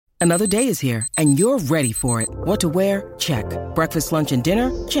Another day is here, and you're ready for it. What to wear? Check. Breakfast, lunch, and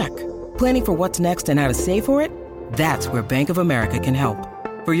dinner? Check. Planning for what's next and how to save for it? That's where Bank of America can help.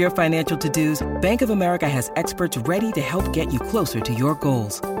 For your financial to-dos, Bank of America has experts ready to help get you closer to your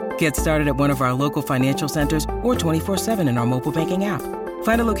goals. Get started at one of our local financial centers or 24/7 in our mobile banking app.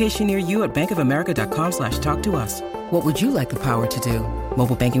 Find a location near you at bankofamerica.com/talktous. What would you like the power to do?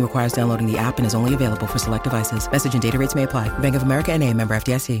 Mobile banking requires downloading the app and is only available for select devices. Message and data rates may apply. Bank of America N.A., member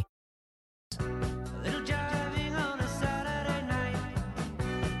FDIC.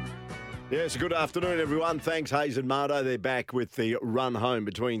 Yes, good afternoon, everyone. Thanks, Hayes and Mardo. They're back with the run home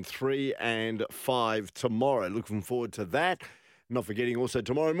between 3 and 5 tomorrow. Looking forward to that. Not forgetting also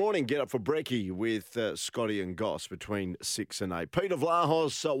tomorrow morning, get up for brekkie with Scotty and Goss between 6 and 8. Peter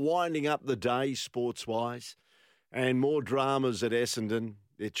Vlahos winding up the day sports-wise, and more dramas at Essendon.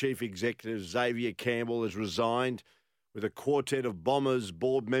 Their chief executive, Xavier Campbell, has resigned with a quartet of Bombers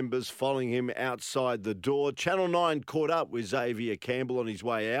board members following him outside the door. Channel 9 caught up with Xavier Campbell on his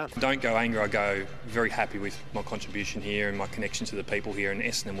way out. Don't go angry, I go very happy with my contribution here and my connection to the people here, and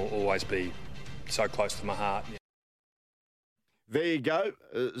Essendon will always be so close to my heart. There you go.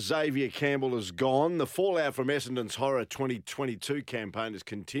 Xavier Campbell is gone. The fallout from Essendon's Horror 2022 campaign has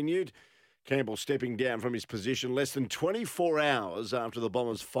continued. Campbell stepping down from his position less than 24 hours after the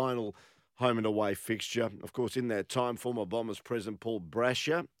Bombers' final home and away fixture. Of course, in that time, former Bombers president Paul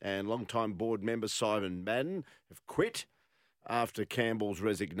Brasher and longtime board member Simon Madden have quit after Campbell's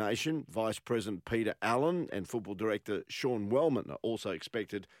resignation. Vice President Peter Allen and football director Sean Wellman are also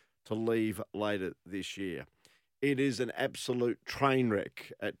expected to leave later this year. It is an absolute train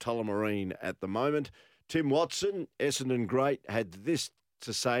wreck at Tullamarine at the moment. Tim Watson, Essendon great, had this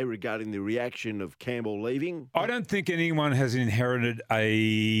to say regarding the reaction of Campbell leaving? I don't think anyone has inherited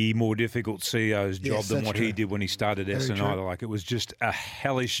a more difficult CEO's job than what he did when he started Essendon either. Like, it was just a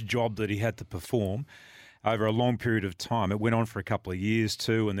hellish job that he had to perform over a long period of time. It went on for a couple of years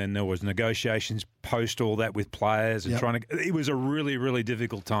too, and then there was negotiations post all that with players and it was a really, really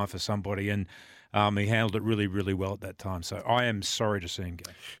difficult time for somebody, and he handled it really, really well at that time. So I am sorry to see him go.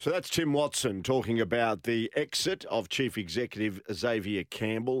 So that's Tim Watson talking about the exit of Chief Executive Xavier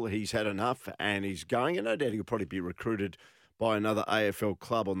Campbell. He's had enough and he's going, and no doubt he'll probably be recruited by another AFL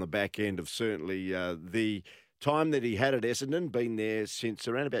club on the back end of certainly the time that he had at Essendon, been there since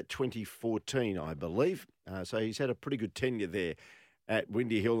around about 2014, I believe. So he's had a pretty good tenure there at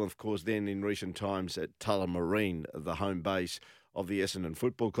Windy Hill, and of course then in recent times at Tullamarine, the home base of the Essendon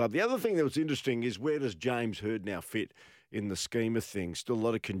Football Club. The other thing that was interesting is, where does James Hird now fit in the scheme of things? Still a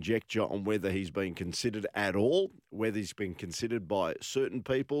lot of conjecture on whether he's been considered at all, whether he's been considered by certain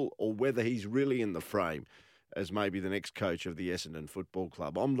people, or whether he's really in the frame as maybe the next coach of the Essendon Football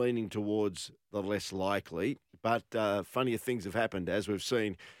Club. I'm leaning towards the less likely, but funnier things have happened, as we've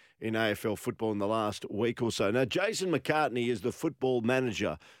seen in AFL football in the last week or so. Now, Jason McCartney is the football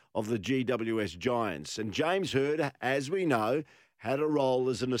manager of the GWS Giants, and James Hird, as we know, had a role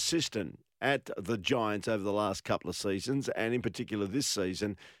as an assistant at the Giants over the last couple of seasons, and in particular this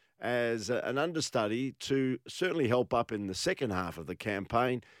season, as an understudy to certainly help up in the second half of the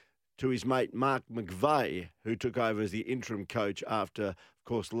campaign to his mate Mark McVeigh, who took over as the interim coach after, of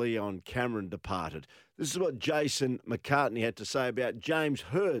course, Leon Cameron departed. This is what Jason McCartney had to say about James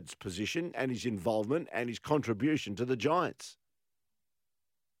Hird's position and his involvement and his contribution to the Giants.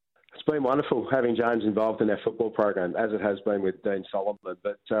 It's been wonderful having James involved in our football program, as it has been with Dean Solomon.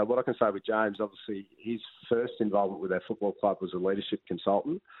 But what I can say with James, obviously, his first involvement with our football club was a leadership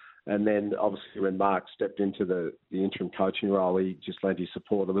consultant. And then, obviously, when Mark stepped into the interim coaching role, he just lent his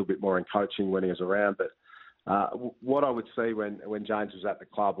support a little bit more in coaching when he was around. But what I would see when James was at the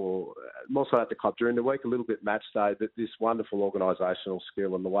club, or more so at the club during the week, a little bit match day, that this wonderful organisational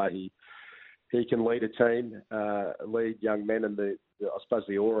skill and the way he can lead a team, lead young men, and I suppose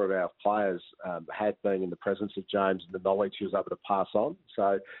the aura of our players had been in the presence of James and the knowledge he was able to pass on.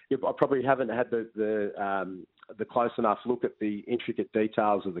 So I probably haven't had the close enough look at the intricate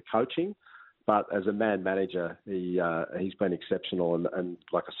details of the coaching, but as a man manager, he's been exceptional. And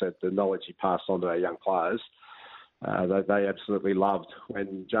like I said, the knowledge he passed on to our young players, they absolutely loved.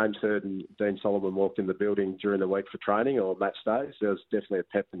 When James Hird and Dean Solomon walked in the building during the week for training or match days, there was definitely a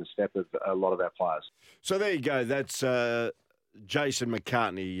pep in the step of a lot of our players. So there you go. That's Jason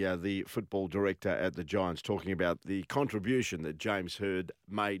McCartney, the football director at the Giants, talking about the contribution that James Hird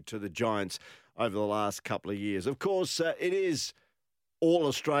made to the Giants over the last couple of years. Of course, it is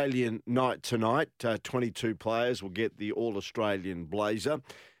All-Australian night tonight. 22 players will get the All-Australian blazer.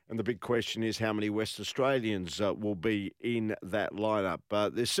 And the big question is how many West Australians will be in that lineup.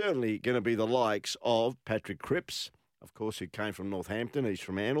 There's certainly going to be the likes of Patrick Cripps, of course, who came from Northampton. He's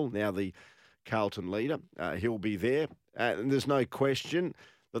from Angle, now the Carlton leader. He'll be there. And there's no question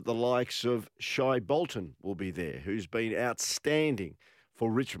that the likes of Shai Bolton will be there, who's been outstanding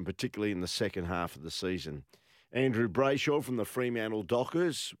for Richmond, particularly in the second half of the season. Andrew Brayshaw from the Fremantle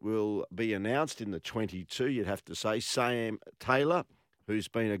Dockers will be announced in the 22, you'd have to say. Sam Taylor, who's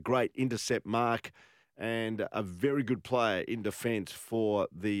been a great intercept mark and a very good player in defence for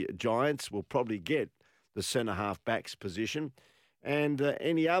the Giants, will probably get the centre-half backs position. And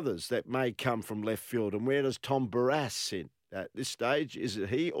any others that may come from left field. And where does Tom Barrass sit at this stage? Is it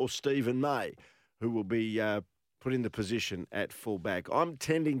he or Stephen May who will be put in the position at fullback? I'm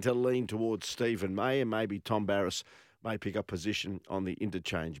tending to lean towards Stephen May, and maybe Tom Barrass may pick up position on the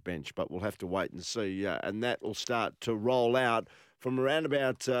interchange bench, but we'll have to wait and see. And that will start to roll out from around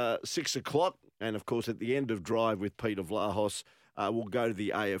about 6 o'clock. And, of course, at the end of Drive with Peter Vlahos, we'll go to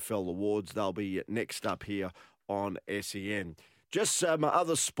the AFL Awards. They'll be next up here on SEN. Just my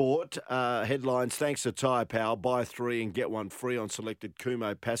other sport headlines. Thanks to Tyre Power. Buy 3 and get 1 free on selected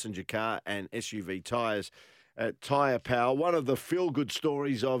Kumho passenger car and SUV tyres at Tyre Power. One of the feel-good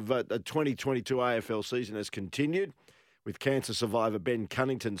stories of the 2022 AFL season has continued, with cancer survivor Ben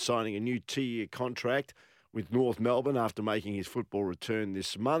Cunnington signing a new 2-year contract with North Melbourne after making his football return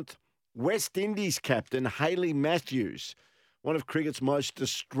this month. West Indies captain Hayley Matthews, one of cricket's most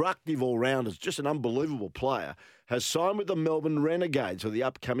destructive all-rounders, just an unbelievable player, has signed with the Melbourne Renegades for the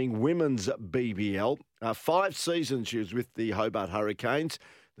upcoming Women's BBL. 5 seasons she was with the Hobart Hurricanes.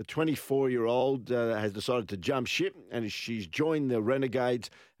 The 24-year-old has decided to jump ship, and she's joined the Renegades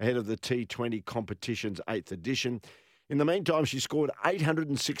ahead of the T20 competition's 8th edition. In the meantime, she scored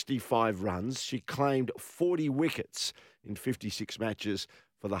 865 runs. She claimed 40 wickets in 56 matches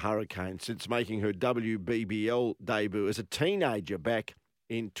for the Hurricanes since making her WBBL debut as a teenager back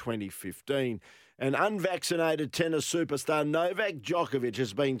in 2015. And unvaccinated tennis superstar Novak Djokovic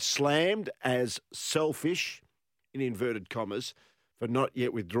has been slammed as selfish, in inverted commas, for not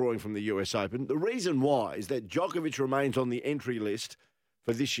yet withdrawing from the US Open. The reason why is that Djokovic remains on the entry list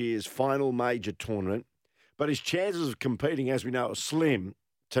for this year's final major tournament, but his chances of competing, as we know, are slim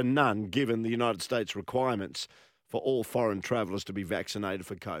to none given the United States requirements for all foreign travellers to be vaccinated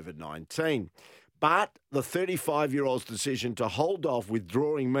for COVID-19. But the 35-year-old's decision to hold off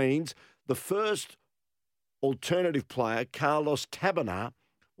withdrawing means the first alternative player, Carlos Taberner,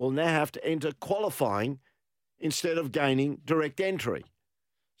 will now have to enter qualifying instead of gaining direct entry.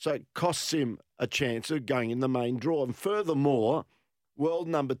 So it costs him a chance of going in the main draw. And furthermore, world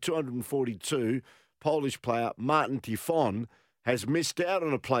number 242, Polish player Martin Tifon, has missed out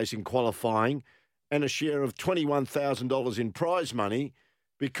on a place in qualifying and a share of $21,000 in prize money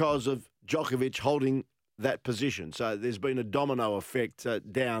because of Djokovic holding that position. So there's been a domino effect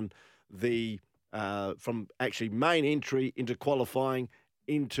down the from actually main entry into qualifying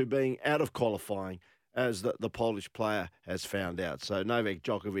into being out of qualifying, as the Polish player has found out. So Novak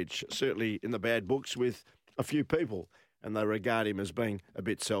Djokovic certainly in the bad books with a few people, and they regard him as being a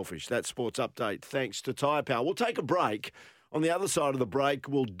bit selfish. That's Sports Update thanks to Tyre Power. We'll take a break. On the other side of the break,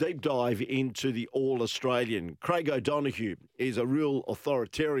 we'll deep dive into the All-Australian. Craig O'Donoghue is a real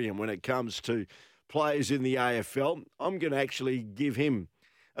authoritarian when it comes to players in the AFL. I'm going to actually give him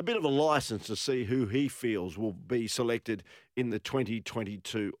a bit of a licence to see who he feels will be selected in the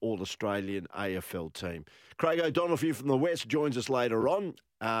 2022 All-Australian AFL team. Craig O'Donoghue from the West joins us later on,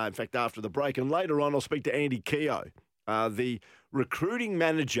 in fact, after the break. And later on, I'll speak to Andy Keogh, the recruiting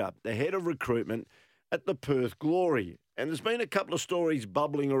manager, the head of recruitment at the Perth Glory. And there's been a couple of stories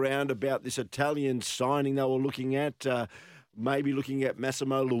bubbling around about this Italian signing they were looking at, maybe looking at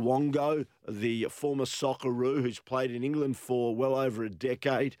Massimo Luongo, the former Socceroo who's played in England for well over a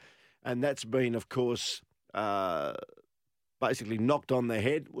decade. And that's been, of course, basically knocked on the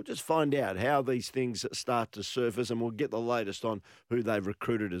head. We'll just find out how these things start to surface, and we'll get the latest on who they've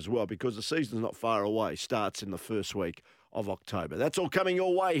recruited as well, because the season's not far away. Starts in the first week of October. That's all coming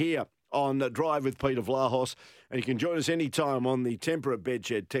your way here on Drive with Peter Vlahos. And you can join us anytime on the Temperate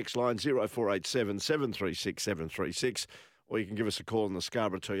Bedshed text line 0487 736 736. Or you can give us a call on the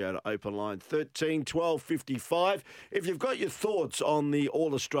Scarborough Toyota open line 13 12 55. If you've got your thoughts on the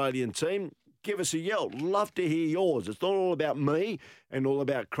All-Australian team, give us a yell. Love to hear yours. It's not all about me and all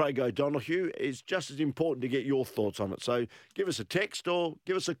about Craig O'Donoghue. It's just as important to get your thoughts on it. So give us a text or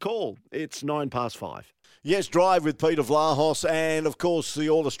give us a call. It's 5:09. Yes, Drive with Peter Vlahos, and of course the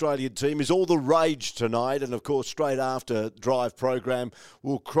All-Australian team is all the rage tonight, and of course straight after Drive program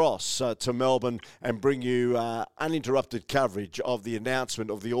we'll cross to Melbourne and bring you uninterrupted coverage of the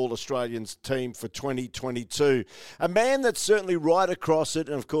announcement of the All-Australians team for 2022. A man that's certainly right across it,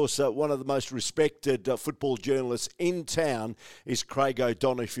 and of course one of the most respected football journalists in town is Craig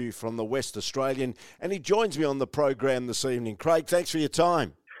O'Donoghue from the West Australian, and he joins me on the program this evening. Craig, thanks for your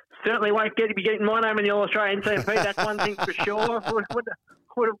time. Certainly won't get to be getting my name in the All-Australian team, Pete. That's one thing for sure. Would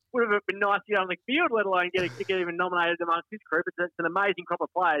have been nice to get on the field, let alone get even nominated amongst this group. It's an amazing crop of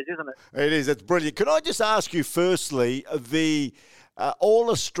players, isn't it? It is. It's brilliant. Could I just ask you, firstly, the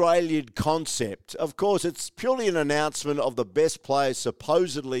All-Australian concept? Of course, it's purely an announcement of the best players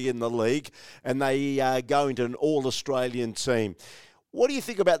supposedly in the league, and they go into an All-Australian team. What do you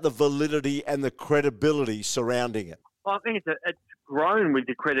think about the validity and the credibility surrounding it? Well, I think it's grown with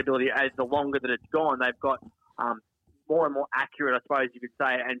the credibility as the longer that it's gone. They've got more and more accurate, I suppose you could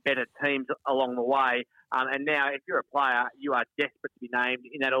say, and better teams along the way. And now, if you're a player, you are desperate to be named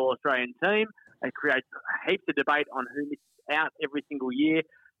in that All-Australian team. It creates heaps of debate on who misses out every single year.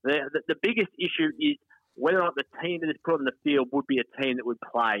 The biggest issue is whether or not the team that is put on the field would be a team that would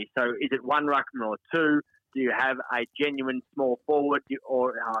play. So is it one ruckman or two? Do you have a genuine small forward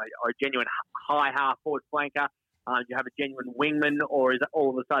or a genuine high half-forward flanker? Do you have a genuine wingman, or is it all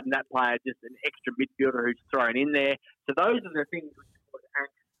of a sudden that player just an extra midfielder who's thrown in there? So those are the things which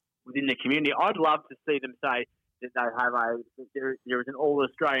within the community. I'd love to see them say that they have there is an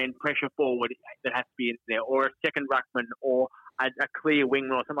All-Australian pressure forward that has to be in there, or a second ruckman, or a clear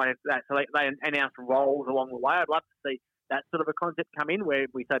wingman, or something like that. So they announce roles along the way. I'd love to see that sort of a concept come in where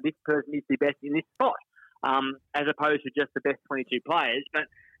we say this person is the best in this spot, as opposed to just the best 22 players. But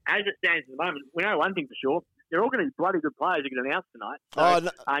as it stands at the moment, we know one thing for sure. They're all going to be bloody good players who get announced tonight.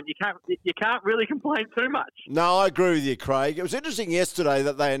 So, you can't really complain too much. No, I agree with you, Craig. It was interesting yesterday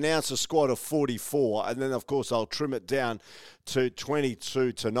that they announced a squad of 44, and then, of course, they'll trim it down to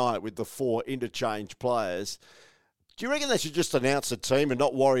 22 tonight with the 4 interchange players. Do you reckon they should just announce a team and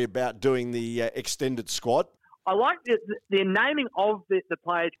not worry about doing the extended squad? I like the naming of the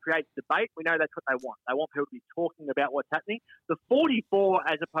players creates debate. We know that's what they want. They want people to be talking about what's happening. The 44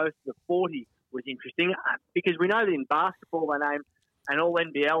 as opposed to the 40 was interesting because we know that in basketball they name an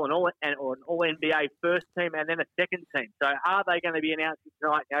All-NBL or an All-NBA first team and then a second team. So are they going to be announcing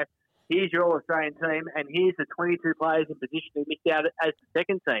tonight, here's your All-Australian team and here's the 22 players in position who missed out as the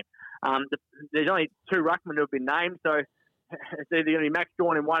second team? There's only 2 ruckmen who have been named, so it's either going to be Max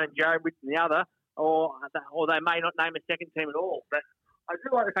Gawn in one and Jared Witts in the other, or they may not name a second team at all. But I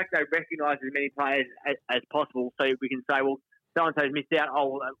do like the fact they recognise as many players as possible, so we can say, well, so-and-so's missed out.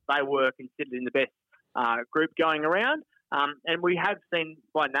 They were considered in the best group going around. And we have seen,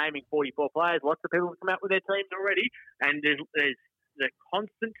 by naming 44 players, lots of people have come out with their teams already. And there's the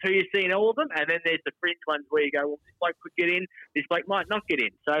constant who you see in all of them. And then there's the fringe ones where you go, well, this bloke could get in, this bloke might not get in.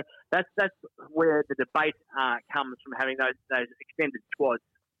 So that's where the debate comes from, having those extended squads.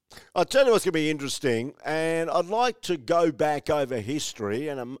 I'll tell you what's going to be interesting, and I'd like to go back over history,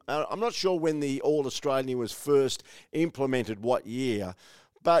 and I'm not sure when the All-Australian was first implemented, what year,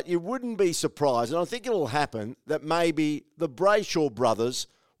 but you wouldn't be surprised, and I think it'll happen, that maybe the Brayshaw brothers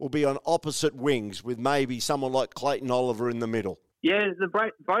will be on opposite wings with maybe someone like Clayton Oliver in the middle. Yeah,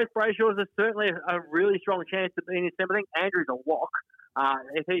 both Brayshaws are certainly a really strong chance to be in his team. I think Andrew's a lock.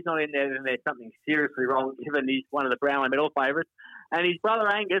 If he's not in there, then there's something seriously wrong, given he's one of the Brownlow medal favourites. And his brother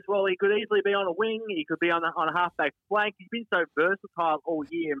Angus, well, he could easily be on a wing. He could be on a half-back flank. He's been so versatile all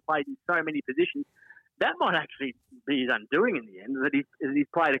year and played in so many positions. That might actually be his undoing in the end, that he's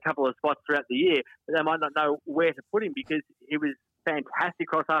played a couple of spots throughout the year, but they might not know where to put him because he was fantastic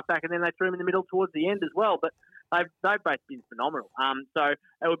cross half-back, and then they threw him in the middle towards the end as well. But they've both been phenomenal. So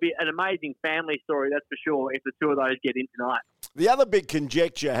it would be an amazing family story, that's for sure, if the two of those get in tonight. The other big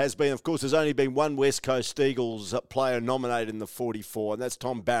conjecture has been, of course, there's only been one West Coast Eagles player nominated in the 44, and that's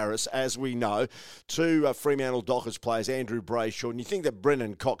Tom Barrass, as we know. 2 Fremantle Dockers players, Andrew Brayshaw, and you think that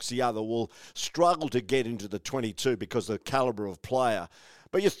Brennan Cox, the other, will struggle to get into the 22 because of the calibre of player.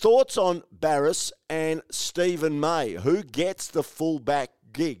 But your thoughts on Barrass and Stephen May? Who gets the fullback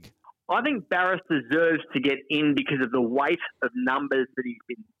gig? I think Barrass deserves to get in because of the weight of numbers that he's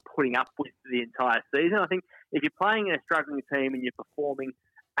been putting up with the entire season. I think if you're playing in a struggling team and you're performing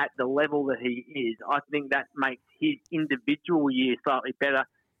at the level that he is, I think that makes his individual year slightly better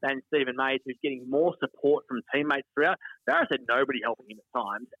than Stephen May's, who's getting more support from teammates throughout. Barrass had nobody helping him at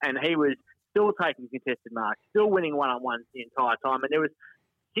times, and he was still taking contested marks, still winning one-on-ones the entire time, and there was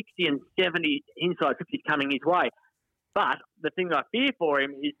 60 and 70 inside 50s coming his way. But the thing that I fear for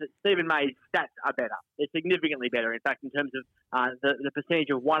him is that Stephen May's stats are better. They're significantly better. In fact, in terms of the percentage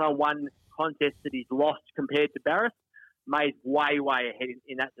of one-on-one contests that he's lost compared to Barris, May's way, way ahead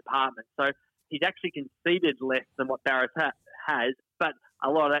in that department. So he's actually conceded less than what Barris has, but a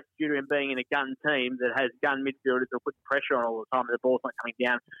lot of that's due to him being in a gun team that has gun midfielders who are putting pressure on all the time and the ball's not coming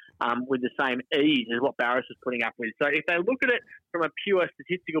down with the same ease as what Barris is putting up with. So if they look at it from a pure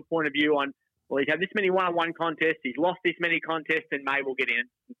statistical point of view on, well, he's had this many one-on-one contests, he's lost this many contests, then May will get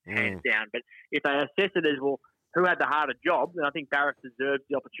in hands down. But if they assess it as, well, who had the harder job, then I think Barris deserves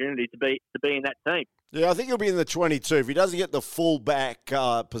the opportunity to be in that team. Yeah, I think he'll be in the 22. If he doesn't get the full-back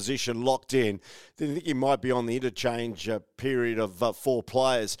position locked in, then I think he might be on the interchange period of 4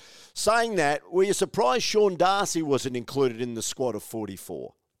 players. Saying that, were you surprised Sean Darcy wasn't included in the squad of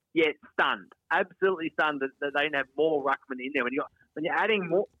 44? Yeah, stunned. Absolutely stunned that they didn't have more ruckmen in there. When you're adding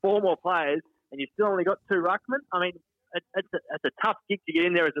 4 more players and you've still only got 2 ruckmen, I mean, it's a tough gig to get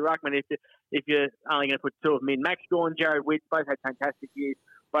in there as a ruckman if you're only going to put 2 of them in. Max Gawn, Jared Witt, both had fantastic years.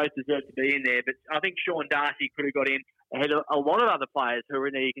 Both deserve to be in there. But I think Sean Darcy could have got in ahead of a lot of other players who are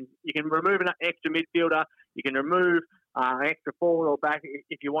in there. You can remove an extra midfielder. You can remove an extra forward or back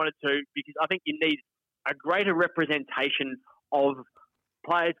if you wanted to, because I think you need a greater representation of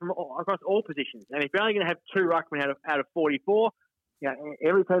players from across all positions. And if you're only going to have 2 ruckmen out of 44, you know,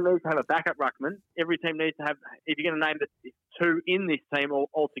 every team needs to have a backup ruckman. Every team needs to have, if you're going to name the 2 in this team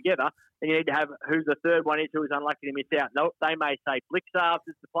altogether, then you need to have who's the third one is who is unlucky to miss out. No, they may say Blixarves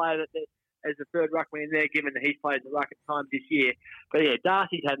is the player that as the third ruckman in there, given that he's played the ruck at times this year. But yeah,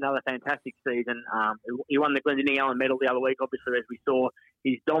 Darcy's had another fantastic season. He won the Glendinning Allen medal the other week, obviously, as we saw.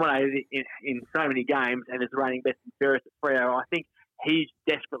 He's dominated in so many games and is reigning best in fairest at Freo. I think he's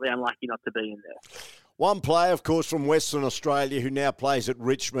desperately unlucky not to be in there. One player, of course, from Western Australia who now plays at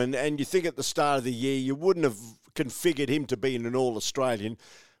Richmond, and you think at the start of the year you wouldn't have configured him to be an All-Australian,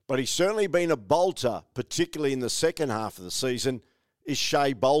 but he's certainly been a bolter, particularly in the second half of the season, is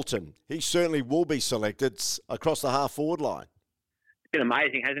Shea Bolton. He certainly will be selected across the half-forward line. It's been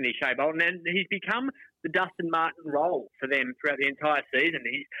amazing, hasn't he, Shea Bolton? And he's become the Dustin Martin role for them throughout the entire season.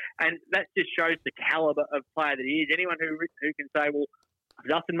 And that just shows the calibre of player that he is. Anyone who can say, well,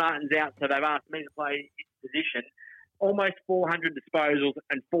 Dustin Martin's out, so they've asked me to play his position. Almost 400 disposals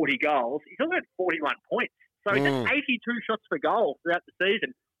and 40 goals. He's only had 41 points. So he's had 82 shots for goal throughout the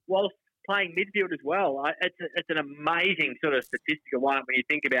season, whilst playing midfield as well. It's an amazing sort of statistical lineup when you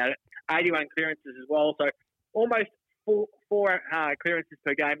think about it. 81 clearances as well. So almost four clearances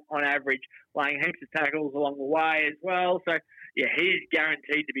per game on average, laying heaps of tackles along the way as well. So, yeah, he's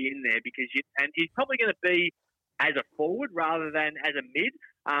guaranteed to be in there because he's probably going to be as a forward rather than as a mid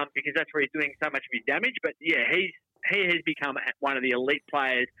because that's where he's doing so much of his damage. But, yeah, he has become one of the elite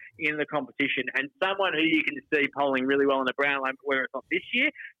players in the competition and someone who you can see polling really well in the Brownlow, whether it's not this year,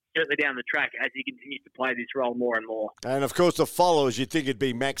 certainly down the track as he continues to play this role more and more. And, of course, the followers, you'd think it'd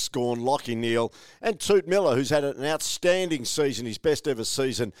be Max Gawn, Lachie Neale and Toot Miller, who's had an outstanding season, his best ever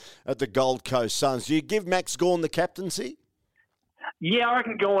season at the Gold Coast Suns. Do you give Max Gawn the captaincy? Yeah, I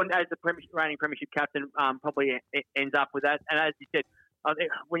reckon Gawn as the reigning premiership captain probably ends up with that. And as you said, I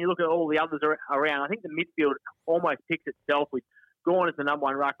think when you look at all the others around, I think the midfield almost picks itself with Gawn as the number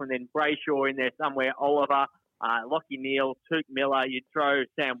 1 ruckman, then Brayshaw in there somewhere, Oliver, Lachie Neale, Toot Miller. You'd throw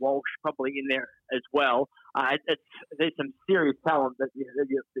Sam Walsh probably in there as well. There's some serious talent that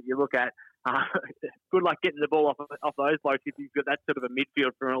you look at. Good luck getting the ball off those blokes if you've got that sort of a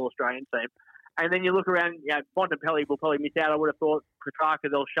midfield for an All-Australian team. And then you look around, Bontempelli will probably miss out. I would have thought Petrarca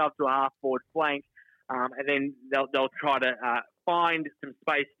they'll shove to a half-forward flank, and then they'll try to find some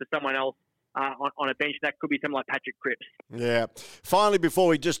space for someone else on a bench. That could be someone like Patrick Cripps. Yeah. Finally, before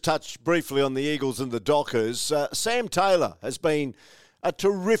we just touch briefly on the Eagles and the Dockers, Sam Taylor has been a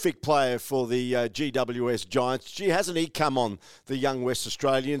terrific player for the GWS Giants. Hasn't he come on the young West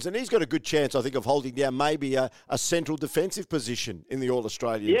Australians? And he's got a good chance, I think, of holding down maybe a central defensive position in the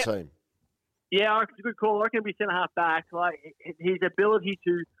All-Australian team. Yeah, it's a good call. I reckon he'll be centre-half back. Like, his ability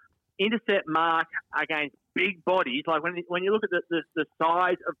to intercept mark against big bodies, like when you look at the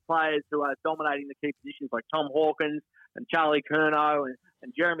size of players who are dominating the key positions, like Tom Hawkins and Charlie Curnow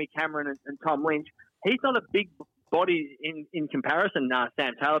and Jeremy Cameron and Tom Lynch, he's not a big body in comparison,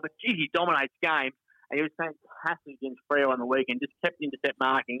 Sam Taylor, but gee, he dominates games. And he was fantastic against Freo on the weekend, just kept intercept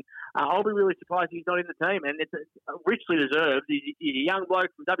marking. I'll be really surprised if he's not in the team, and it's richly deserved. He's a young bloke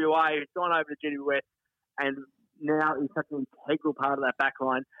from WA who's gone over to GWS, and now he's such an integral part of that back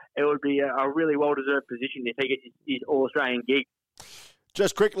line. It would be a really well-deserved position if he gets his All-Australian gig.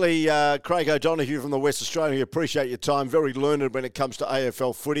 Just quickly, Craig O'Donoghue from the West Australian. We appreciate your time. Very learned when it comes to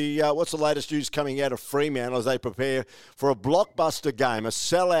AFL footy. What's the latest news coming out of Fremantle as they prepare for a blockbuster game, a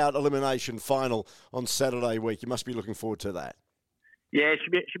sellout elimination final on Saturday week? You must be looking forward to that. Yeah, it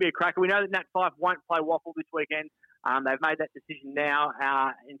should be a cracker. We know that Nat Fyfe won't play Waffle this weekend. They've made that decision now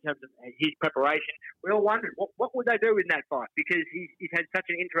in terms of his preparation. We all wondered, what would they do with Nat Fyfe? Because he's had such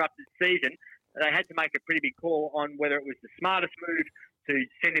an interrupted season. They had to make a pretty big call on whether it was the smartest move to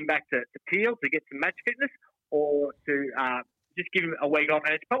send him back to Peel to get some match fitness, or to just give him a week off.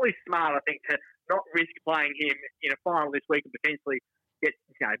 And it's probably smart, I think, to not risk playing him in a final this week and potentially get,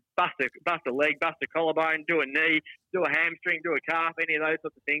 bust a leg, bust a collarbone, do a knee, do a hamstring, do a calf, any of those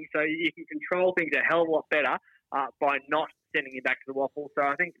sorts of things. So you can control things a hell of a lot better by not sending him back to the Waffle. So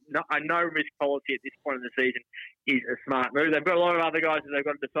I think a no-risk policy at this point in the season is a smart move. They've got a lot of other guys that they've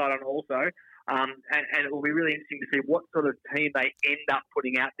got to decide on also. And it will be really interesting to see what sort of team they end up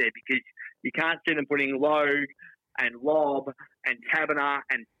putting out there, because you can't see them putting Logue and Lobb and Taberner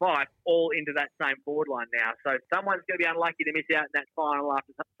and Fyfe all into that same forward line now. So someone's going to be unlucky to miss out in that final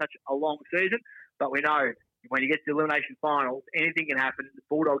after such a long season. But we know when you get to the elimination finals, anything can happen. The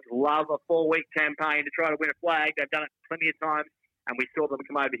Bulldogs love a 4-week campaign to try to win a flag. They've done it plenty of times. And we saw them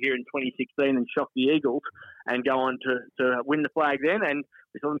come over here in 2016 and shock the Eagles and go on to win the flag then. And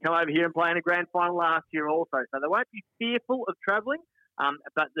we saw them come over here and play in a grand final last year also. So they won't be fearful of travelling.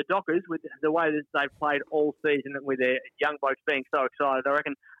 But the Dockers, with the way that they've played all season and with their young blokes being so excited, I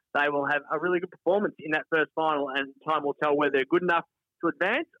reckon they will have a really good performance in that first final, and time will tell whether they're good enough to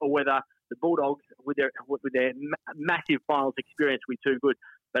advance or whether the Bulldogs, with their massive finals experience, will be too good.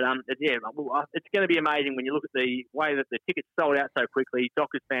 But it's going to be amazing when you look at the way that the tickets sold out so quickly.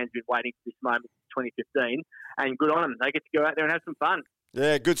 Dockers fans have been waiting for this moment since 2015, and good on them. They get to go out there and have some fun.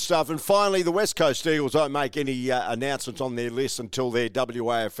 Yeah, good stuff. And finally, the West Coast Eagles don't make any announcements on their list until their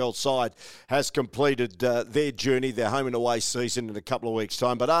WAFL side has completed their journey, their home and away season in a couple of weeks'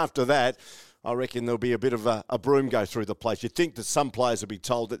 time. But after that, I reckon there'll be a bit of a broom go through the place. You'd think that some players will be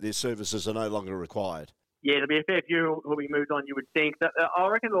told that their services are no longer required. Yeah, there'll be a fair few who'll be moved on, you would think. But I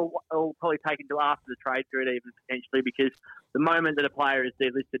reckon it'll probably take until after the trade period even, potentially, because the moment that a player is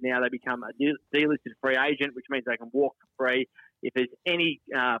delisted now, they become a delisted free agent, which means they can walk for free. If there's any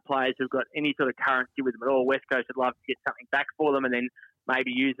players who've got any sort of currency with them at all, West Coast would love to get something back for them and then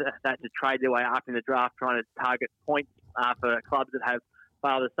maybe use that to trade their way up in the draft, trying to target points for clubs that have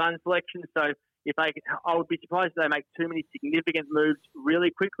father-son selections. So I would be surprised if they make too many significant moves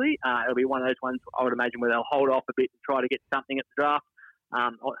really quickly. It'll be one of those ones, I would imagine, where they'll hold off a bit and try to get something at the draft,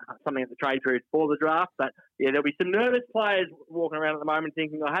 or something at the trade period for the draft. But yeah, there'll be some nervous players walking around at the moment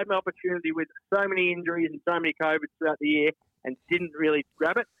thinking, I had my opportunity with so many injuries and so many COVIDs throughout the year and didn't really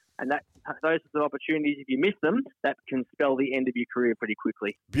grab it. And those sorts of opportunities, if you miss them, that can spell the end of your career pretty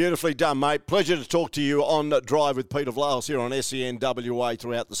quickly. Beautifully done, mate. Pleasure to talk to you on Drive with Peter Vlahos here on SENWA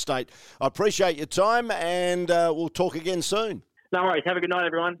throughout the state. I appreciate your time, and we'll talk again soon. No worries. Have a good night,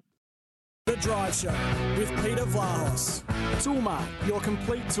 everyone. The Drive Show with Peter Vlahos. Toolmart, your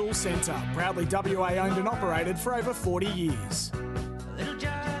complete tool centre. Proudly WA owned and operated for over 40 years.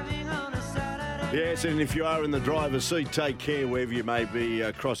 Yes, and if you are in the driver's seat, take care wherever you may be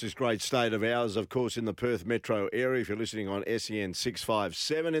across this great state of ours. Of course, in the Perth metro area, if you're listening on SEN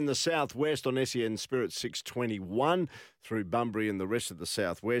 657, in the southwest on SEN Spirit 621, through Bunbury and the rest of the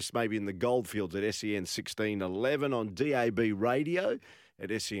southwest, maybe in the Goldfields at SEN 1611, on DAB radio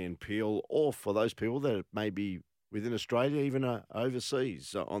at SEN Peel, or for those people that may be within Australia, even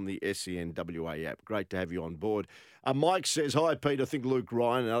overseas, on the SENWA app. Great to have you on board. Mike says, hi, Pete. I think Luke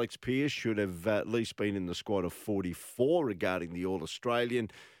Ryan and Alex Pearce should have at least been in the squad of 44 regarding the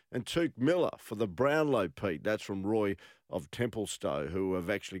All-Australian. And Tuke Miller for the Brownlow, Pete. That's from Roy of Templestowe, who have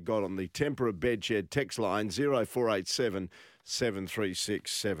actually got on the Tempera Bedshed text line 0487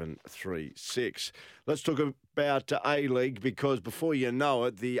 736 736. Let's talk about A-League, because before you know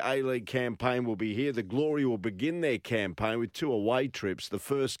it, the A-League campaign will be here. The Glory will begin their campaign with 2 away trips. The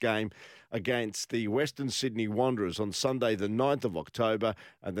first game against the Western Sydney Wanderers on Sunday the 9th of October,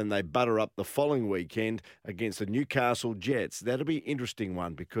 and then they butter up the following weekend against the Newcastle Jets. That'll be an interesting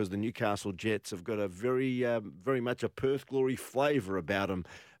one, because the Newcastle Jets have got a very much a Perth Glory flavour about them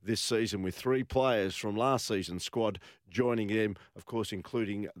this season, with 3 players from last season's squad joining them, of course,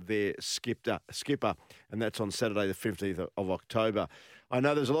 including their skipper, and that's on Saturday the 15th of October. I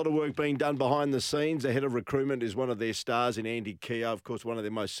know there's a lot of work being done behind the scenes. The head of recruitment is one of their stars in Andy Keogh, of course, one of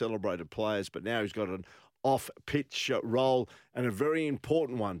their most celebrated players, but now he's got an off-pitch role, and a very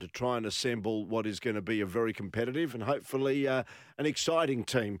important one to try and assemble what is going to be a very competitive and hopefully an exciting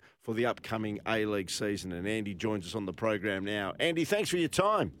team for the upcoming A-League season. And Andy joins us on the program now. Andy, thanks for your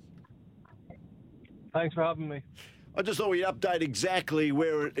time. Thanks for having me. I just thought we'd update exactly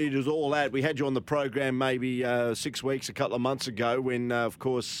where it is all at. We had you on the program maybe 6 weeks, a couple of months ago when, of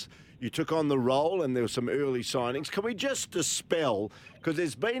course, you took on the role and there were some early signings. Can we just dispel, because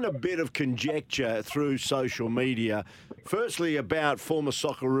there's been a bit of conjecture through social media, firstly about former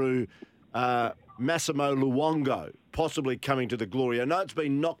Socceroo Massimo Luongo possibly coming to the Glory. I know it's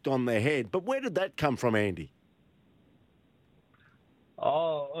been knocked on the head, but where did that come from, Andy?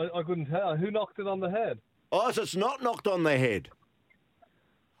 Oh, I couldn't tell. Who knocked it on the head? Oh, so it's not knocked on the head.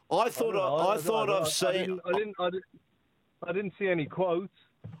 I didn't see any quotes.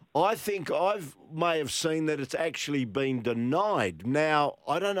 I think may have seen that it's actually been denied. Now,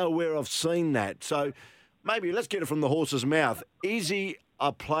 I don't know where I've seen that. So maybe let's get it from the horse's mouth. Is he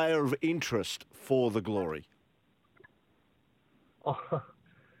a player of interest for the Glory?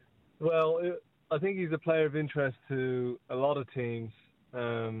 Well, I think he's a player of interest to a lot of teams.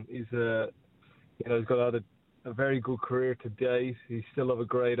 He's got a very good career to date. He's still of a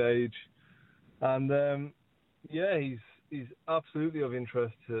great age, and he's absolutely of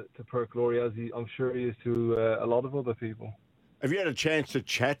interest to Perth Glory, as I'm sure he is to a lot of other people. Have you had a chance to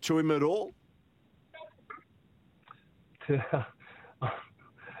chat to him at all?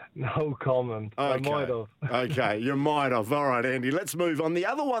 No comment. Okay. I might have. Okay, you might have. All right, Andy, let's move on. The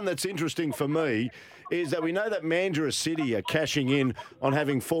other one that's interesting for me is that we know that Mandurah City are cashing in on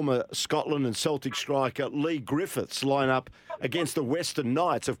having former Scotland and Celtic striker Lee Griffiths line up against the Western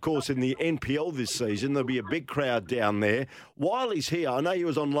Knights, of course, in the NPL this season. There'll be a big crowd down there. While he's here, I know he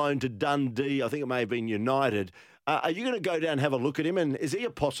was on loan to Dundee. I think it may have been United. Are you going to go down and have a look at him? And is he a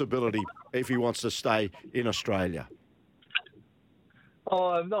possibility if he wants to stay in Australia? Oh,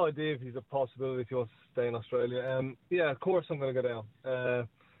 I have no idea if he's a possibility if he wants to stay in Australia. Yeah, of course I'm going to go down.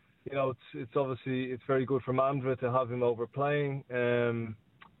 It's obviously very good for Mandurah to have him over playing.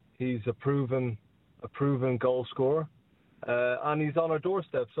 He's a proven goal scorer, and he's on our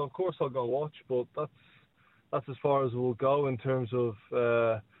doorstep. So of course I'll go watch, but that's as far as we'll go in terms of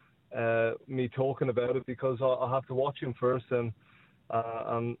me talking about it, because I'll have to watch him first and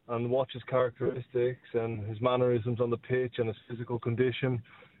watch his characteristics and his mannerisms on the pitch and his physical condition,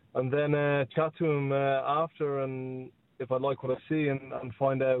 and then chat to him after, and if I like what I see, and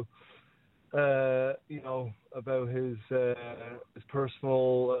find out, about his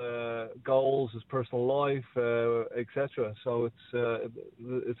personal goals, his personal life, etc. So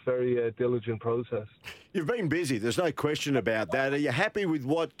it's very diligent process. You've been busy. There's no question about that. Are you happy with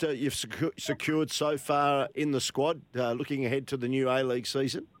what you've secured so far in the squad, looking ahead to the new A-League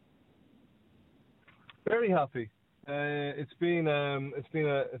season? Very happy. It's been a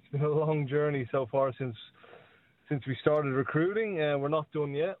long journey so far since we started recruiting. We're not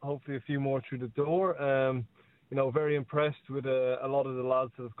done yet. Hopefully a few more through the door. Very impressed with a lot of the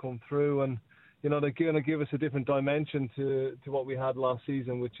lads that have come through, and they're going to give us a different dimension to what we had last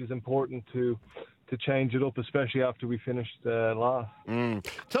season, which is important to change it up, especially after we finished last.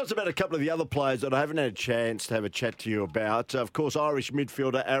 Tell us about a couple of the other players that I haven't had a chance to have a chat to you about. Of course, Irish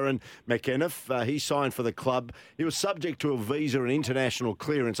midfielder Aaron McEniff, he signed for the club. He was subject to a visa and international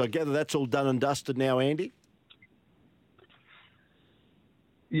clearance. I gather that's all done and dusted now, Andy?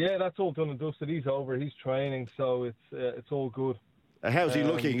 Yeah, that's all done and dusted. He's over. He's training, so it's all good. How's he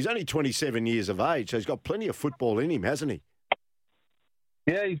looking? He's only 27 years of age, so he's got plenty of football in him, hasn't he?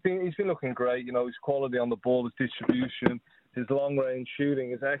 Yeah, he's been looking great. His quality on the ball, his distribution, his long range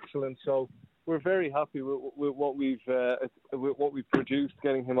shooting is excellent. So we're very happy with what we've produced,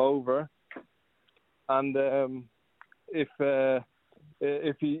 getting him over. And if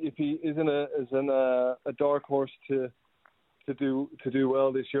he isn't a dark horse to do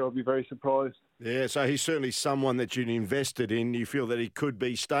well this year, I'll be very surprised. Yeah, so he's certainly someone that you've invested in. You feel that he could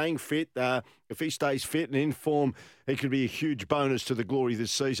be staying fit. If he stays fit and in form, he could be a huge bonus to the Glory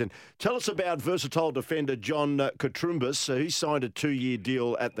this season. Tell us about versatile defender John Katrumbis. He signed a 2-year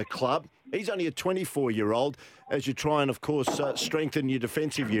deal at the club. He's only a 24-year-old as you try and, of course, strengthen your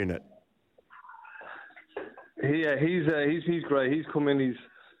defensive unit. Yeah, he's great. He's come in.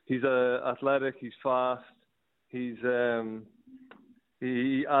 He's athletic. He's fast. He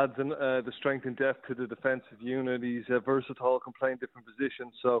adds the strength and depth to the defensive unit. He's versatile, can play in different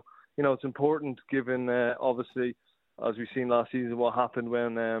positions. So, it's important given, obviously, as we've seen last season, what happened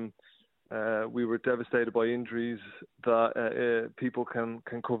when we were devastated by injuries, that people can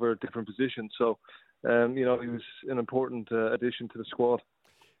cover different positions. So, he was an important addition to the squad.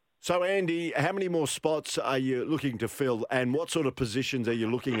 So, Andy, how many more spots are you looking to fill, and what sort of positions are you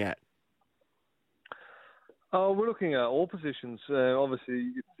looking at? Oh, we're looking at all positions.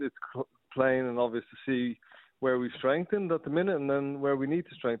 Obviously, it's plain and obvious to see where we've strengthened at the minute, and then where we need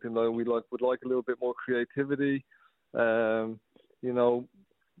to strengthen. Though we would like a little bit more creativity.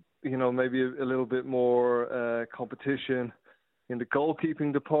 Maybe a little bit more competition in the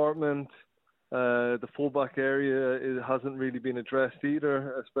goalkeeping department. The fullback area, it hasn't really been addressed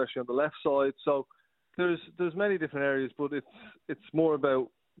either, especially on the left side. So there's many different areas, but it's more about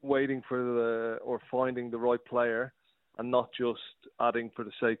waiting for or finding the right player, and not just adding for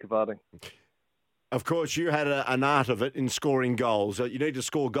the sake of adding. Of course, you had an art of it in scoring goals. You need to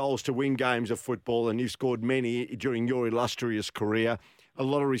score goals to win games of football, and you've scored many during your illustrious career. A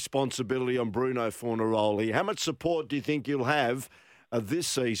lot of responsibility on Bruno Fornaroli. How much support do you think you'll have this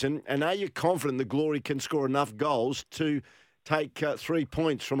season? And are you confident the Glory can score enough goals to take 3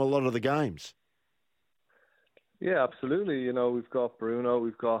 points from a lot of the games? Yeah, absolutely. We've got Bruno,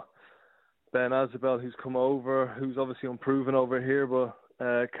 we've got Ben Azabel, who's come over, who's obviously unproven over here, but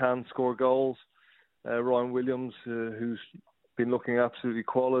can score goals. Ryan Williams, who's been looking absolutely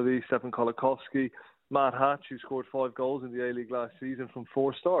quality. Stefan Kolakowski. Matt Hatch, who scored 5 goals in the A-League last season from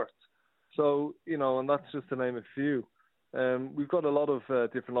 4 starts. So, and that's just to name a few. We've got a lot of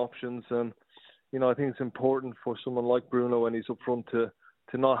different options, and, I think it's important for someone like Bruno when he's up front to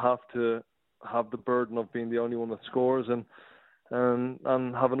not have to have the burden of being the only one that scores and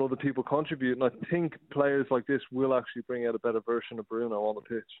having other people contribute. And I think players like this will actually bring out a better version of Bruno on the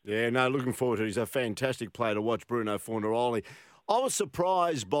pitch. Yeah, no, looking forward to it. He's a fantastic player to watch, Bruno Fornaroli. I was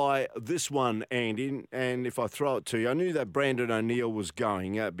surprised by this one, Andy, and if I throw it to you, I knew that Brandon O'Neill was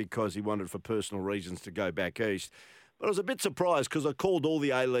going because he wanted for personal reasons to go back east. But I was a bit surprised because I called all the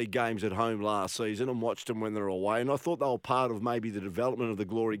A-League games at home last season and watched them when they were away, and I thought they were part of maybe the development of the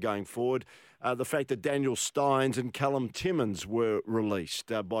Glory going forward. The fact that Daniel Steins and Callum Timmins were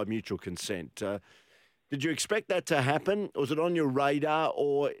released by mutual consent. Did you expect that to happen? Was it on your radar,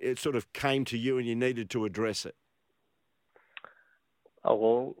 or it sort of came to you and you needed to address it?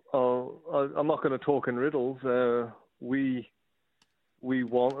 Oh, well, I'm not going to talk in riddles. We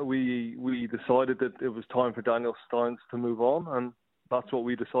decided that it was time for Daniel Steins to move on, and that's what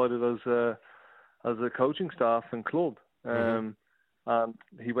we decided as a coaching staff and club. And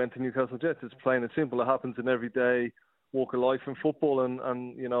he went to Newcastle Jets. It's plain and simple. It happens in everyday walk of life in football, and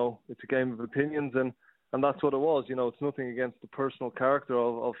it's a game of opinions, and that's what it was. It's nothing against the personal character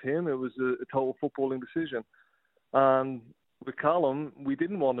of him. It was a total footballing decision. And with Callum, we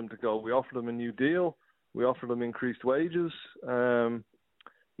didn't want him to go. We offered him a new deal. We offered him increased wages. And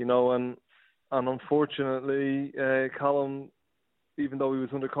unfortunately, Callum, even though he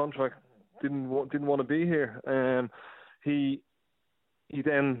was under contract, didn't want to be here. He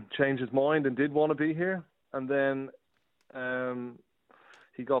then changed his mind and did want to be here, and then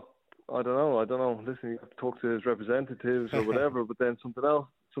he got I don't know. Listen, he got to talk to his representatives or whatever, but then something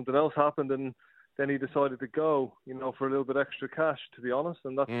else happened, and then he decided to go, for a little bit extra cash, to be honest,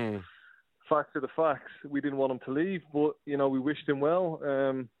 and that's facts are the facts. We didn't want him to leave, but we wished him well.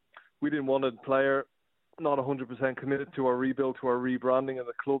 We didn't want a player not 100% committed to our rebuild, to our rebranding of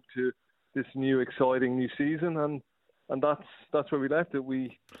the club, to this new exciting new season, and that's where we left it.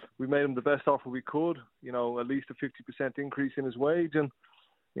 We made him the best offer we could, at least a 50% increase in his wage, and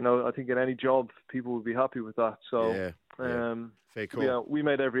I think in any job people would be happy with that. So fair call. Yeah, we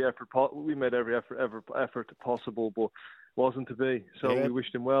made every effort possible, but wasn't to be. So we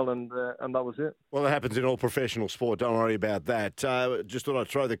wished him well, and that was it. Well, it happens in all professional sport. Don't worry about that. Just thought I'd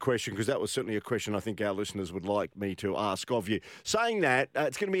throw the question because that was certainly a question I think our listeners would like me to ask of you. Saying that,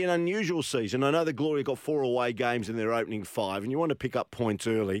 it's going to be an unusual season. I know the Glory got 4 away games in their opening 5, and you want to pick up points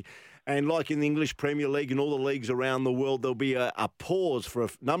early. And like in the English Premier League and all the leagues around the world, there'll be a pause for a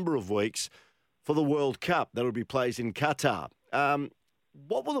number of weeks for the World Cup that'll be played in Qatar.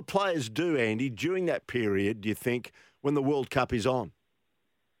 What will the players do, Andy, during that period, do you think, when the World Cup is on?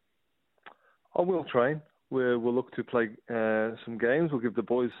 Oh, we'll train. We'll look to play some games. We'll give the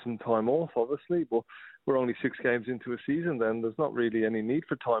boys some time off, obviously, but we're only 6 games into a season then. There's not really any need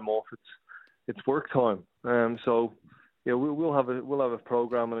for time off. It's work time. So yeah, we'll have a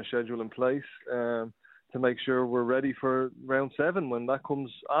program and a schedule in place to make sure we're ready for round 7 when that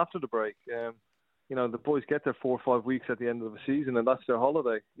comes after the break. The boys get their 4 or 5 weeks at the end of the season, and that's their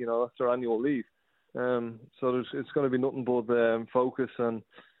holiday. That's their annual leave. So it's going to be nothing but focus and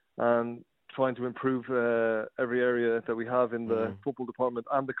trying to improve every area that we have in the football department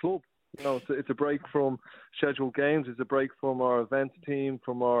and the club. It's a break from scheduled games. It's a break from our events team,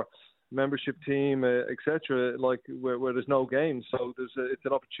 from our membership team, etc. Like where there's no games, so it's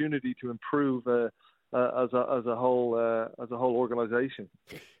an opportunity to improve as a whole organisation.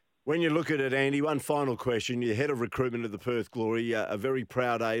 When you look at it, Andy, one final question. You're head of recruitment of the Perth Glory, a very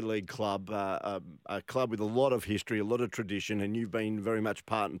proud A-League club, a club with a lot of history, a lot of tradition, and you've been very much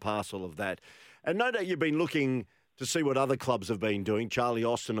part and parcel of that. And no doubt you've been looking to see what other clubs have been doing. Charlie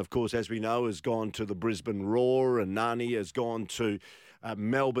Austin, of course, as we know, has gone to the Brisbane Roar, and Nani has gone to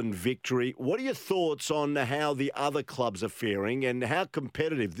Melbourne Victory. What are your thoughts on how the other clubs are faring and how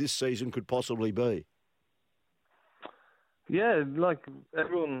competitive this season could possibly be? Yeah, like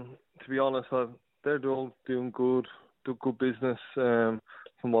everyone, to be honest, they're all doing good business from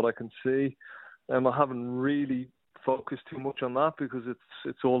what I can see. I haven't really focused too much on that because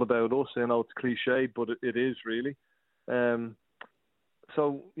it's all about us. I know it's cliched, but it is really.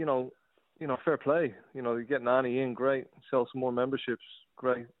 So fair play. You get Nani in, great. Sell some more memberships,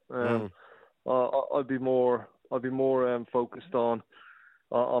 great. I'd be more focused on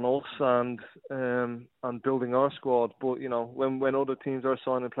us and building our squad. But when other teams are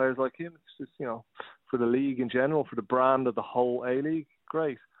signing players like him, it's just for the league in general, for the brand of the whole A-League,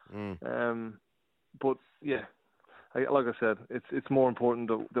 great. But yeah, like I said, it's more important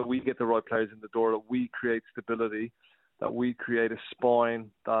that we get the right players in the door, that we create stability, that we create a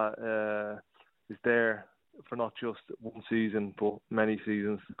spine that is there for not just one season but many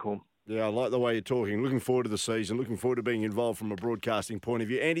seasons to come. Yeah, I like the way you're talking. Looking forward to the season. Looking forward to being involved from a broadcasting point of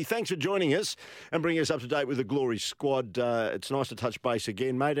view. Andy, thanks for joining us and bringing us up to date with the Glory squad. It's nice to touch base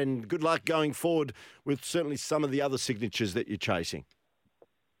again, mate, and good luck going forward with certainly some of the other signatures that you're chasing.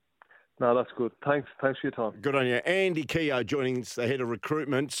 No, that's good. Thanks for your time. Good on you. Andy Keogh joining us, the head of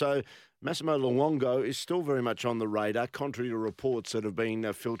recruitment. So Massimo Luongo is still very much on the radar, contrary to reports that have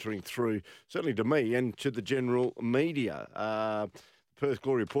been filtering through, certainly to me and to the general media. Perth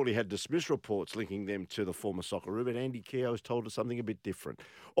Glory reportedly had dismissed reports linking them to the former Socceroo, but Andy Keogh has told us something a bit different.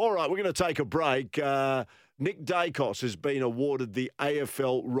 All right, we're going to take a break. Nick Daicos has been awarded the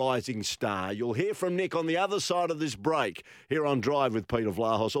AFL Rising Star. You'll hear from Nick on the other side of this break here on Drive with Peter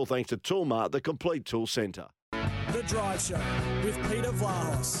Vlahos, all thanks to Toolmart, the complete tool centre. The Drive Show with Peter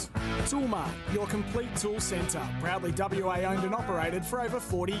Vlahos. Toolmart, your complete tool centre. Proudly WA owned and operated for over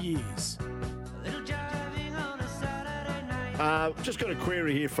 40 years. Just got a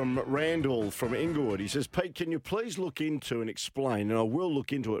query here from Randall from Inglewood. He says, Pete, can you please look into and explain, and I will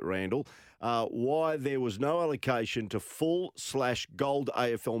look into it, Randall, why there was no allocation to full/gold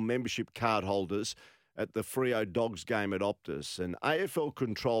AFL membership card holders at the Freo Dogs game at Optus. An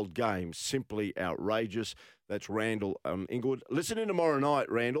AFL-controlled game, simply outrageous. That's Randall Inglewood. Listen in tomorrow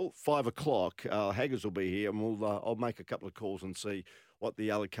night, Randall, 5 o'clock. Haggers will be here, and I'll make a couple of calls and see what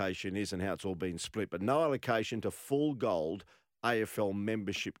the allocation is and how it's all been split. But no allocation to full gold AFL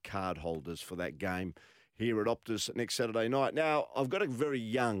membership card holders for that game here at Optus next Saturday night. Now, I've got a very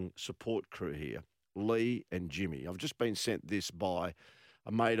young support crew here, Lee and Jimmy. I've just been sent this by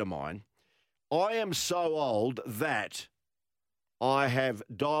a mate of mine. I am so old that I have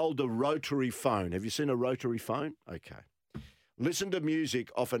dialed a rotary phone. Have you seen a rotary phone? Okay. Listen to music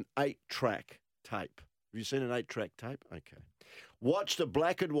off an 8-track tape. Have you seen an 8-track tape? Okay. Watched a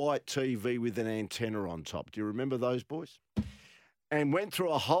black and white TV with an antenna on top. Do you remember those, boys? And went through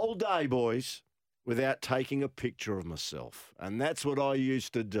a whole day, boys, without taking a picture of myself. And that's what I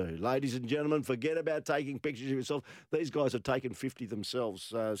used to do. Ladies and gentlemen, forget about taking pictures of yourself. These guys have taken 50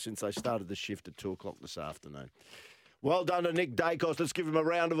 themselves since they started the shift at 2 o'clock this afternoon. Well done to Nick Daicos. Let's give him a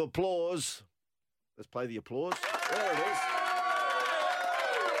round of applause. Let's play the applause. There it is.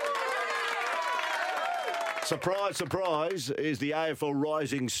 Surprise, surprise, is the AFL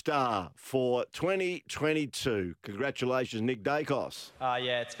Rising Star for 2022. Congratulations, Nick Daicos.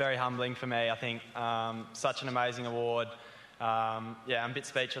 Yeah, it's very humbling for me. I think such an amazing award. I'm a bit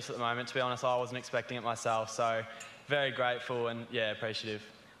speechless at the moment. To be honest, I wasn't expecting it myself. So very grateful and, appreciative.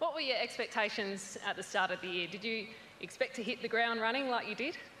 What were your expectations at the start of the year? Did you expect to hit the ground running like you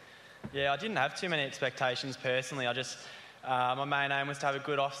did? Yeah, I didn't have too many expectations personally. My main aim was to have a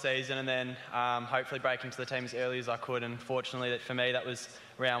good off-season and then hopefully break into the team as early as I could. And fortunately, for me, that was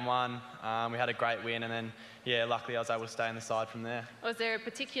round one. We had a great win and then, luckily I was able to stay in the side from there. Was there a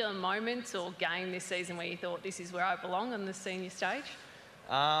particular moment or game this season where you thought this is where I belong on the senior stage?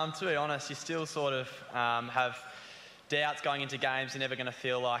 To be honest, you still sort of have doubts going into games. You're never going to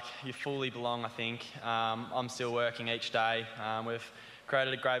feel like you fully belong, I think. I'm still working each day with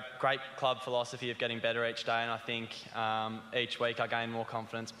created a great club philosophy of getting better each day, and I think each week I gain more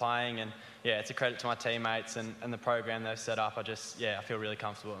confidence playing, and yeah, it's a credit to my teammates and the program they've set up. I feel really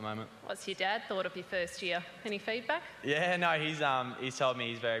comfortable at the moment. What's your dad thought of your first year? Any feedback? Yeah, no, he's told me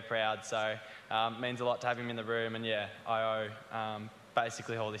he's very proud, so it means a lot to have him in the room, and yeah, I owe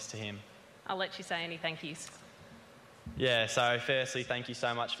basically all this to him. I'll let you say any thank yous. Yeah, so firstly, thank you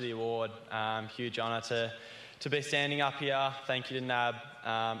so much for the award. Huge honour to be standing up here. Thank you to NAB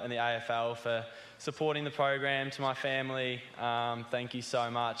and the AFL for supporting the program. To my family, thank you so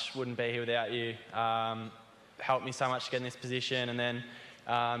much. Wouldn't be here without you. Helped me so much to get in this position. And then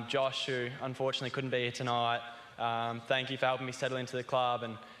Josh, who unfortunately couldn't be here tonight, thank you for helping me settle into the club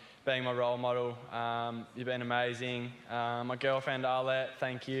and being my role model. You've been amazing. My girlfriend Arlette,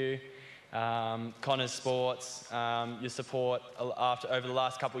 thank you. Connors Sports, your support over the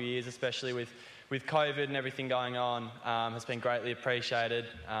last couple of years, especially with COVID and everything going on, has been greatly appreciated.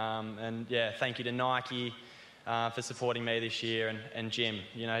 And yeah, thank you to Nike for supporting me this year, and Jim.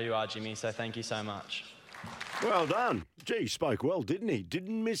 You know who you are, Jimmy, so thank you so much. Well done. Gee, he spoke well, didn't he?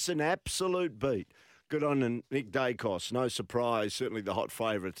 Didn't miss an absolute beat. Good on Nick Daicos. No surprise, certainly the hot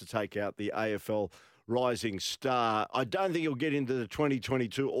favourite to take out the AFL Rising Star. I don't think he'll get into the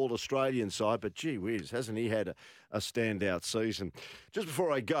 2022 All-Australian side, but gee whiz, hasn't he had a standout season? Just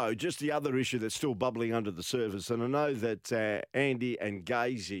before I go, just the other issue that's still bubbling under the surface, and I know that Andy and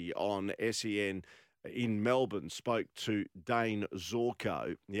Gazy on SEN in Melbourne spoke to Dane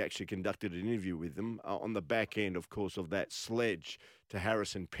Zorko. He actually conducted an interview with them on the back end, of course, of that sledge to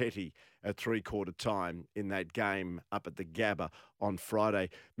Harrison Petty at three-quarter time in that game up at the Gabba on Friday.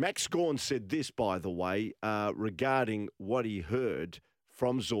 Max Gawn said this, by the way, regarding what he heard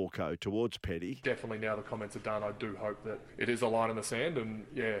from Zorko towards Petty. Definitely now the comments are done, I do hope that it is a line in the sand, and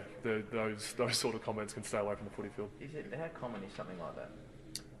yeah, those sort of comments can stay away from the footy field. How common is something like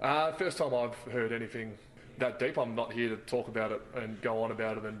that? First time I've heard anything that deep. I'm not here to talk about it and go on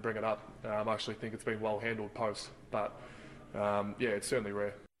about it and bring it up. I actually think it's been well handled post, but yeah, it's certainly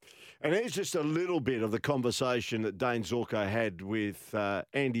rare. And here's just a little bit of the conversation that Dane Zorko had with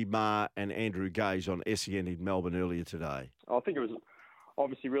Andy Marr and Andrew Gaze on SEN in Melbourne earlier today. I think it was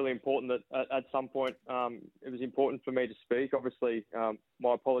obviously really important that at some point it was important for me to speak. Obviously, I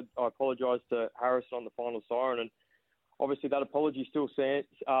apologise to Harrison on the final siren, and obviously that apology still stands.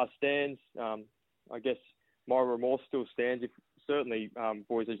 I guess my remorse still stands. Certainly,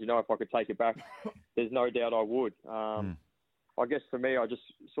 boys, as you know, if I could take it back, there's no doubt I would. I guess for me, I just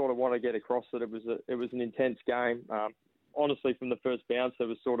sort of want to get across that it was an intense game. Honestly, from the first bounce, there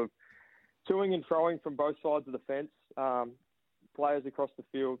was sort of toing and froing from both sides of the fence. Players across the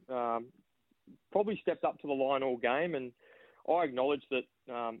field probably stepped up to the line all game, and I acknowledge that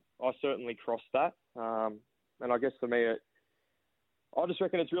I certainly crossed that. And I guess for me, I just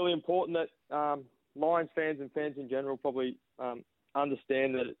reckon it's really important that Lions fans and fans in general probably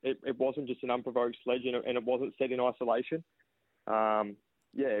understand that it wasn't just an unprovoked sledge, and it wasn't set in isolation.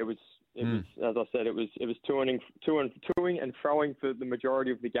 It was as I said, it was toing and froing for the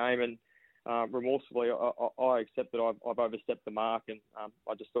majority of the game, and remorsefully, I accept that I've overstepped the mark, and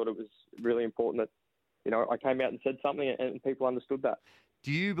I just thought it was really important that I came out and said something, and people understood that.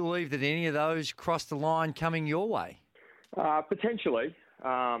 Do you believe that any of those crossed the line coming your way? Potentially,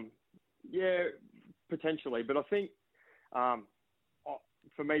 potentially. But I think,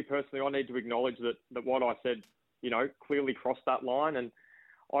 for me personally, I need to acknowledge that what I said, clearly crossed that line, and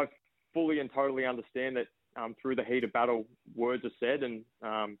I fully and totally understand that through the heat of battle, words are said, and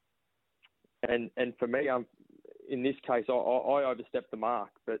for me, in this case, I overstepped the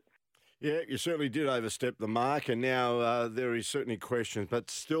mark, but. Yeah, you certainly did overstep the mark, and now there is certainly questions, but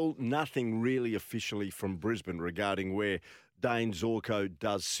still nothing really officially from Brisbane regarding where Dane Zorko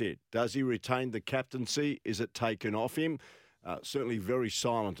does sit. Does he retain the captaincy? Is it taken off him? Certainly very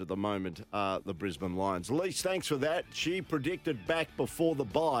silent at the moment, the Brisbane Lions. Lise, thanks for that. She predicted back before the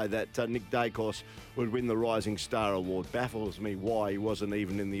bye that Nick Daicos would win the Rising Star Award. Baffles me why he wasn't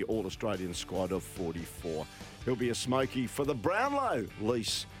even in the All-Australian squad of 44. He'll be a smoky for the Brownlow,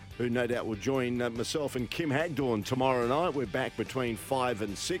 Lise, who no doubt will join myself and Kim Hagdorn tomorrow night. We're back between 5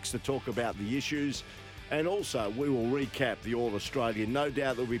 and 6 to talk about the issues. And also, we will recap the All-Australian. No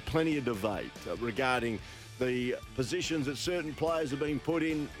doubt there'll be plenty of debate regarding the positions that certain players have been put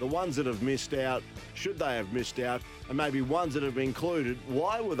in, the ones that have missed out, should they have missed out, and maybe ones that have been included,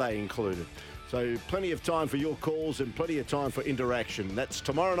 why were they included? So plenty of time for your calls and plenty of time for interaction. That's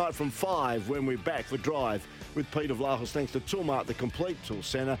tomorrow night from 5 when we're back for Drive with Peter Vlahos. Thanks to Toolmart, the complete tool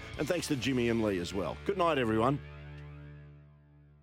centre, and thanks to Jimmy and Lee as well. Good night, everyone.